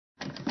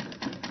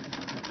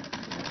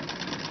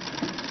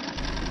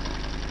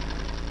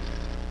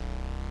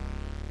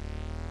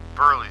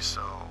Burley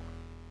Sew.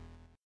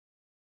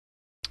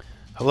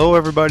 Hello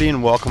everybody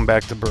and welcome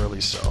back to Burley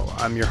Sew.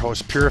 I'm your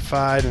host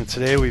Purified, and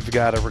today we've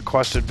got a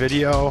requested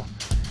video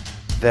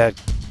that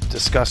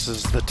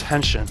discusses the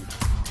tension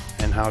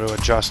and how to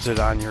adjust it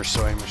on your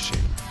sewing machine.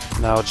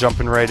 Now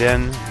jumping right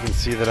in, you can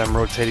see that I'm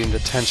rotating the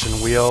tension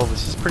wheel.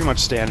 This is pretty much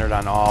standard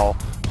on all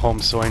home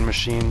sewing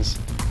machines.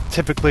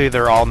 Typically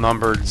they're all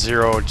numbered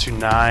 0 to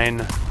 9,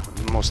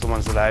 most of the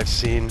ones that I've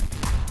seen.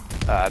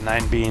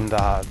 9 being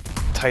the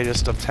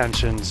tightest of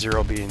tension,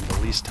 0 being the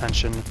least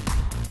tension,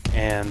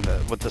 and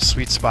with the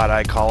sweet spot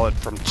I call it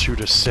from 2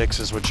 to 6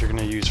 is what you're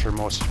going to use for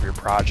most of your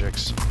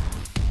projects.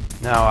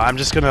 Now I'm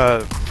just going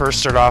to first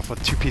start off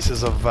with 2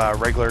 pieces of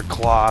regular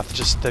cloth,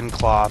 just thin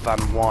cloth on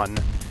one,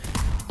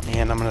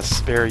 and I'm going to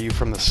spare you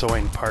from the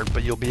sewing part,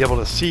 but you'll be able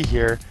to see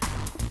here,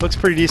 looks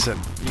pretty decent.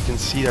 You can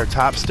see our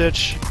top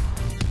stitch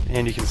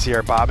and you can see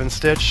our bobbin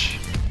stitch,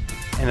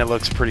 and it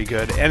looks pretty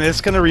good, and it's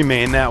going to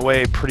remain that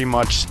way pretty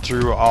much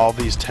through all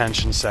these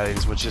tension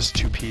settings with just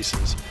 2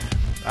 pieces.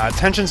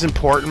 Tension's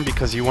important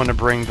because you want to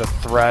bring the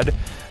thread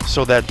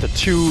so that the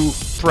 2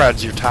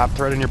 threads, your top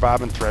thread and your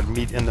bobbin thread,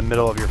 meet in the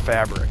middle of your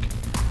fabric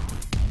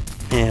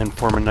and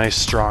form a nice,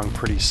 strong,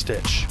 pretty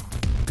stitch,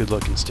 good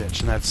looking stitch.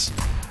 And that's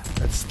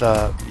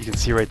the, you can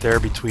see right there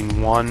between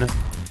 1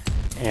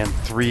 and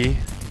 3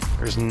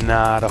 there's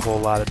not a whole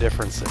lot of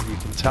difference that you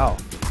can tell.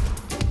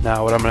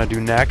 Now what I'm going to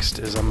do next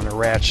is I'm going to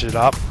ratchet it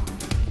up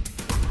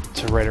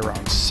to right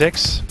around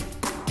 6,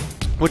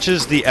 which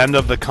is the end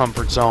of the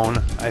comfort zone,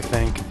 I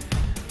think,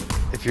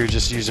 if you're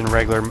just using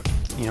regular,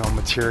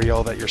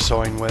 material that you're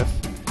sewing with.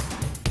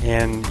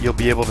 And you'll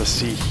be able to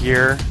see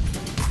here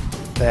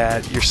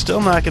that you're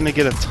still not going to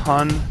get a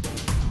ton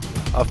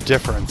of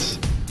difference.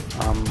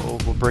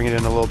 We'll bring it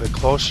in a little bit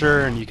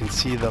closer, and you can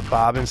see the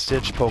bobbin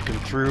stitch poking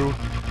through,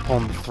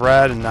 pulling the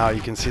thread, and now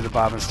you can see the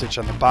bobbin stitch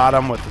on the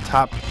bottom with the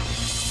top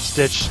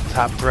stitch,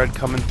 top thread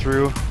coming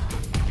through,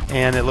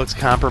 and it looks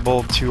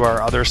comparable to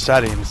our other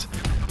settings.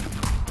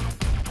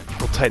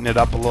 We'll tighten it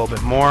up a little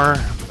bit more.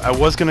 I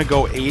was going to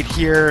go 8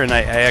 here, and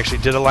I actually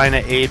did a line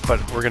at 8, but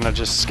we're going to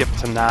just skip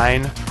to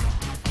 9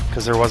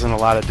 because there wasn't a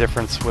lot of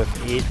difference with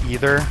 8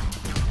 either.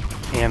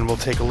 And we'll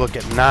take a look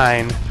at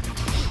 9,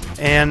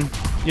 and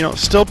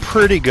still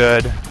pretty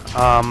good.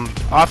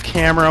 Off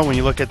camera, when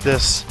you look at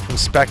this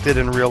inspected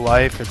in real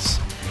life,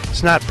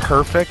 it's not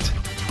perfect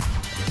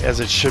as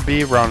it should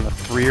be, around a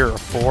 3 or a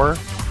 4,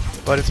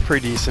 but it's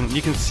pretty decent.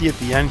 You can see at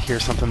the end here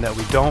something that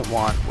we don't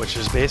want, which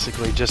is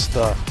basically just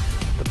the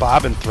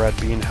bobbin thread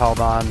being held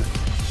on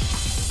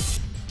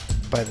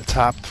by the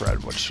top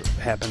thread, which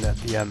happened at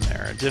the end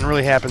there. It didn't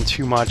really happen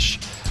too much,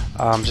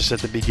 just at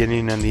the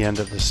beginning and the end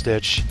of the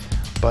stitch,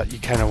 but you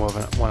kind of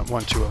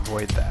want to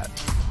avoid that.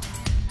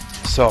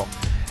 So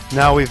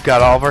now we've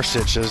got all of our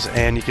stitches,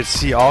 and you can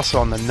see also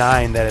on the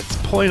 9 that it's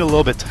pulling a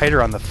little bit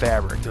tighter on the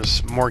fabric.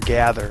 There's more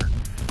gather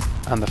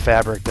on the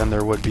fabric than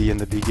there would be in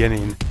the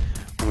beginning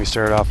when we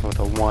started off with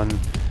a 1,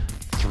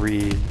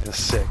 3, a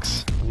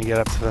 6. When you get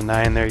up to the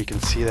 9 there, you can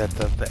see that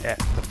the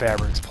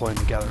fabric's pulling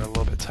together a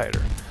little bit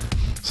tighter.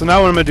 So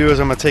now what I'm going to do is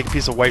I'm going to take a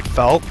piece of white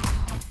felt,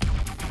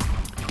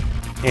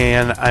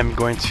 and I'm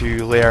going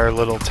to lay our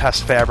little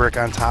test fabric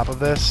on top of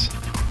this,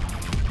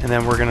 and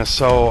then we're going to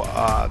sew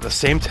the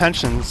same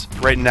tensions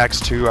right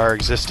next to our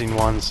existing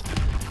ones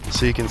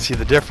so you can see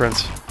the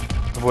difference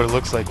of what it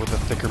looks like with a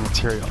thicker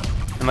material.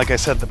 And like I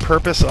said, the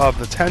purpose of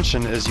the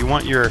tension is you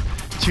want your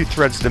 2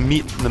 threads to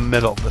meet in the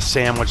middle, the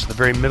sandwich, the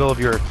very middle of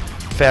your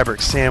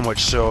fabric sandwich,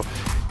 so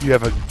you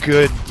have a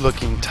good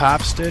looking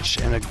top stitch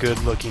and a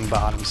good looking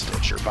bottom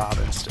stitch or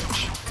bobbin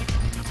stitch.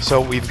 So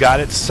we've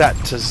got it set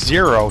to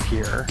 0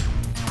 here,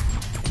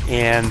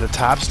 and the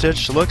top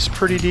stitch looks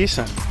pretty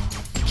decent.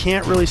 You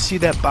can't really see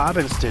that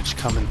bobbin stitch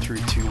coming through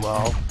too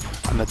well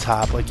on the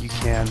top like you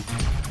can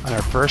on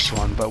our first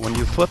one, but when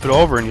you flip it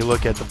over and you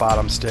look at the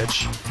bottom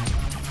stitch,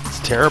 it's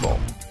terrible.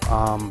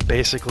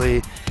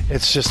 Basically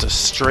it's just a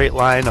straight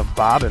line of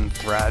bobbin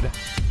thread,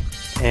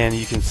 and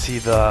you can see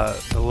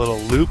the little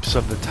loops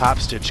of the top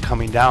stitch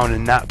coming down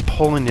and not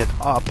pulling it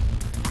up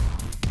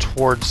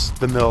towards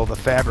the middle of the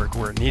fabric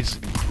where it needs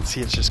to be. You can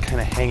see it's just kind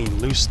of hanging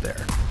loose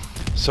there.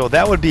 So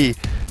that would be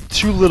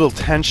too little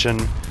tension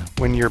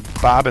when your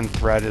bobbin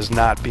thread is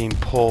not being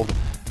pulled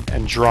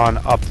and drawn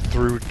up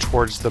through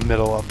towards the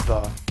middle of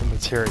the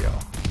material.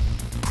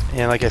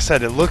 And like I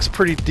said, it looks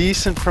pretty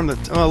decent from the,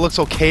 well, it looks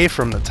okay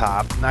from the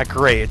top, not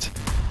great,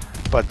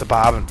 but the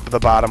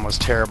bottom was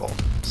terrible.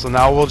 So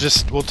now we'll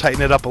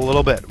tighten it up a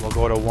little bit. We'll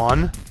go to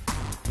 1,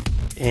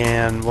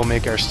 and we'll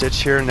make our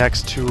stitch here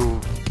next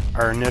to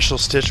our initial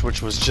stitch,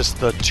 which was just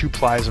the 2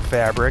 plies of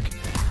fabric.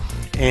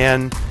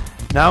 And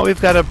now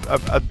we've got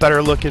a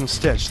better looking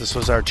stitch. This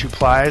was our 2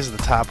 plies. The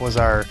top was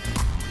our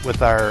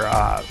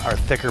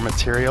thicker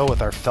material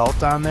with our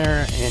felt on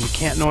there, and you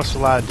can't notice a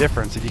lot of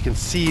difference. If you can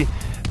see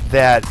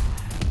that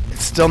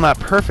it's still not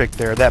perfect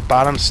there, that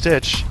bottom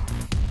stitch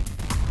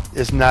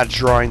is not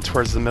drawing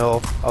towards the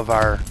middle of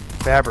our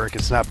fabric.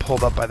 It's not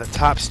pulled up by the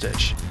top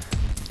stitch.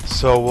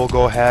 So we'll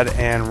go ahead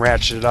and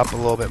ratchet it up a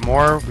little bit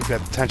more. We've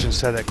got the tension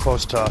set at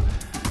close to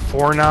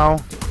 4 now,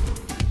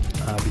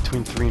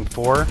 between 3 and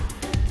 4,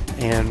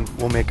 and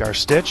we'll make our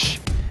stitch.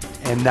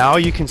 And now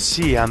you can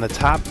see on the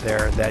top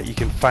there that you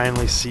can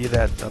finally see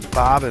that the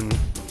bobbin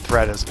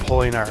thread is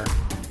pulling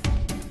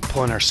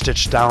our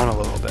stitch down a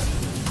little bit.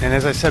 And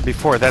as I said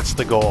before, that's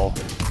the goal,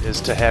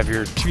 is to have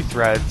your 2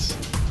 threads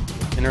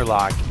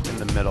interlock in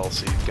the middle,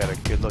 so you've got a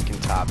good looking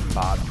top and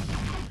bottom.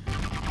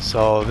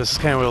 So this is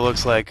kind of what it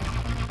looks like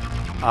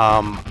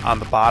on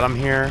the bottom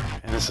here,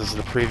 and this is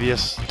the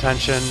previous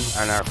tension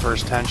and our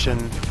first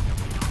tension,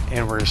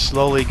 and we're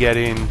slowly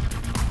getting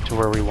to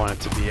where we want it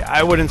to be.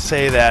 I wouldn't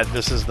say that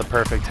this is the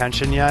perfect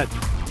tension yet,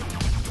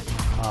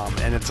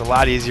 and it's a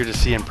lot easier to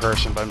see in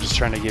person, but I'm just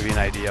trying to give you an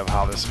idea of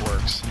how this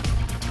works.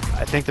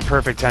 I think the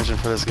perfect tension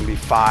for this is going to be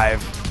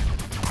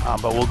 5,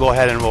 but we'll go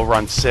ahead and we'll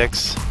run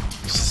 6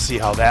 to see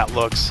how that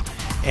looks.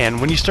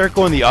 And when you start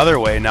going the other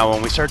way, now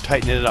when we start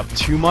tightening it up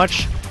too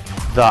much,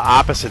 the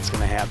opposite's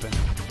going to happen.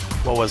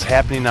 What was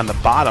happening on the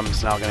bottom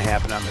is now going to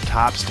happen on the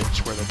top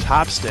stitch, where the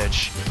top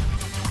stitch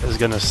is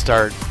going to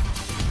start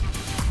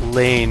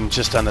laying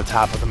just on the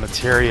top of the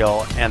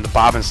material, and the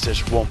bobbin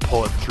stitch won't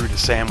pull it through the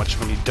sandwich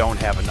when you don't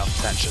have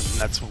enough tension. And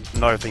that's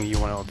another thing you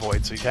want to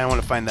avoid. So you kind of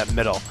want to find that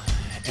middle.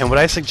 And what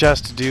I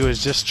suggest to do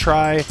is just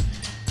try,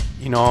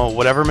 you know,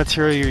 whatever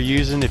material you're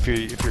using. If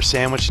you're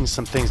sandwiching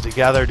some things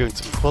together, doing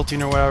some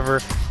quilting or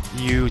whatever,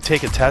 you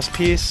take a test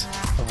piece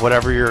of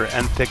whatever your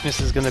end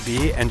thickness is going to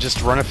be and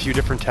just run a few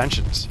different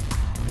tensions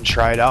and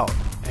try it out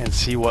and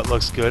see what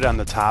looks good on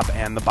the top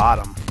and the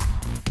bottom.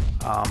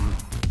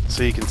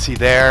 So you can see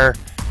there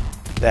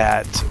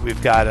that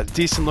we've got a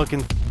decent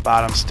looking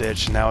bottom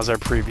stitch, and that was our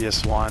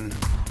previous one.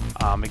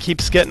 It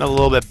keeps getting a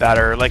little bit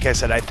better. Like I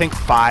said, I think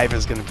 5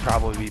 is going to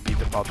probably be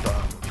about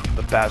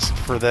the best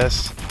for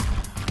this.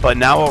 But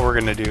now what we're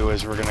going to do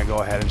is we're going to go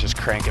ahead and just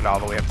crank it all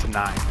the way up to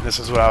 9. And this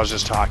is what I was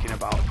just talking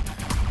about.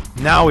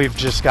 Now we've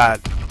just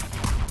got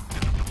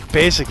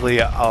basically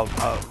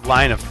a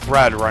line of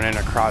thread running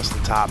across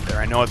the top there.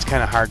 I know it's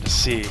kind of hard to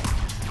see,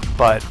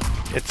 but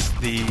it's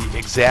the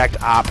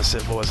exact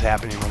opposite of what was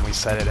happening when we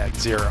set it at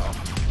 0.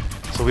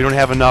 So we don't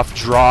have enough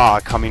draw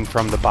coming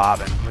from the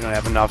bobbin. We don't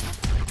have enough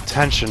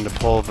tension to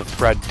pull the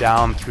thread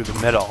down through the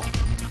middle.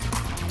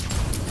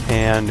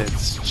 And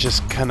it's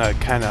just kind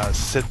of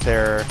sit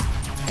there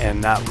and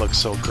not look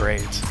so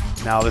great.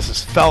 Now this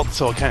is felt,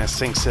 so it kind of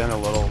sinks in a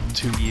little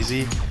too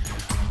easy,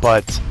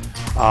 but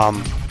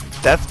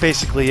that's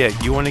basically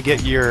it. You want to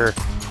get your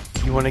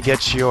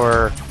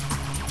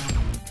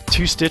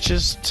 2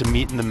 stitches to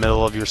meet in the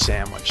middle of your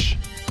sandwich,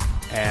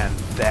 and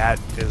that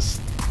is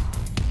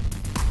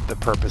the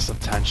purpose of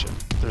tension.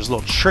 There's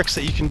little tricks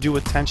that you can do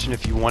with tension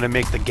if you want to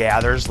make the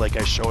gathers, like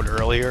I showed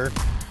earlier.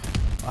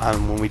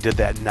 When we did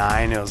that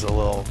 9, it was a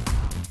little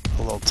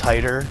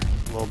tighter,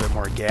 a little bit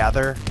more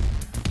gather.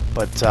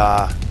 But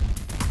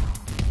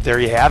there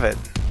you have it.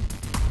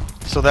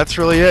 So that's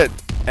really it.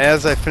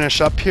 As I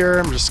finish up here,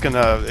 I'm just going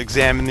to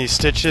examine these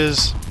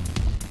stitches.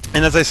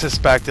 And as I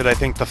suspected, I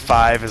think the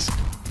 5 is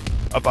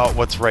about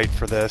what's right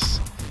for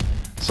this.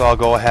 So I'll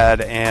go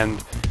ahead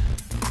and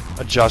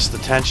adjust the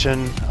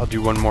tension. I'll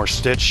do one more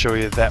stitch, show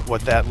you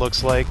what that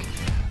looks like.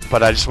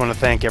 But I just want to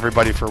thank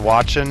everybody for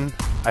watching.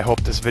 I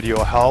hope this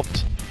video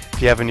helped.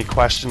 If you have any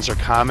questions or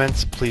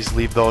comments, please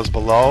leave those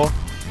below.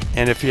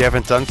 And if you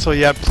haven't done so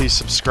yet, please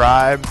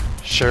subscribe,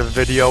 share the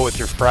video with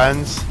your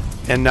friends.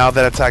 And now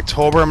that it's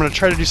October, I'm going to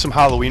try to do some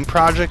Halloween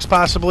projects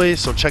possibly,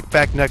 so check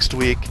back next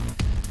week.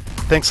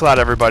 Thanks a lot,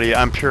 everybody.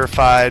 I'm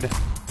Purified,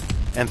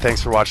 and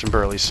thanks for watching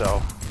Burley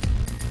Sew.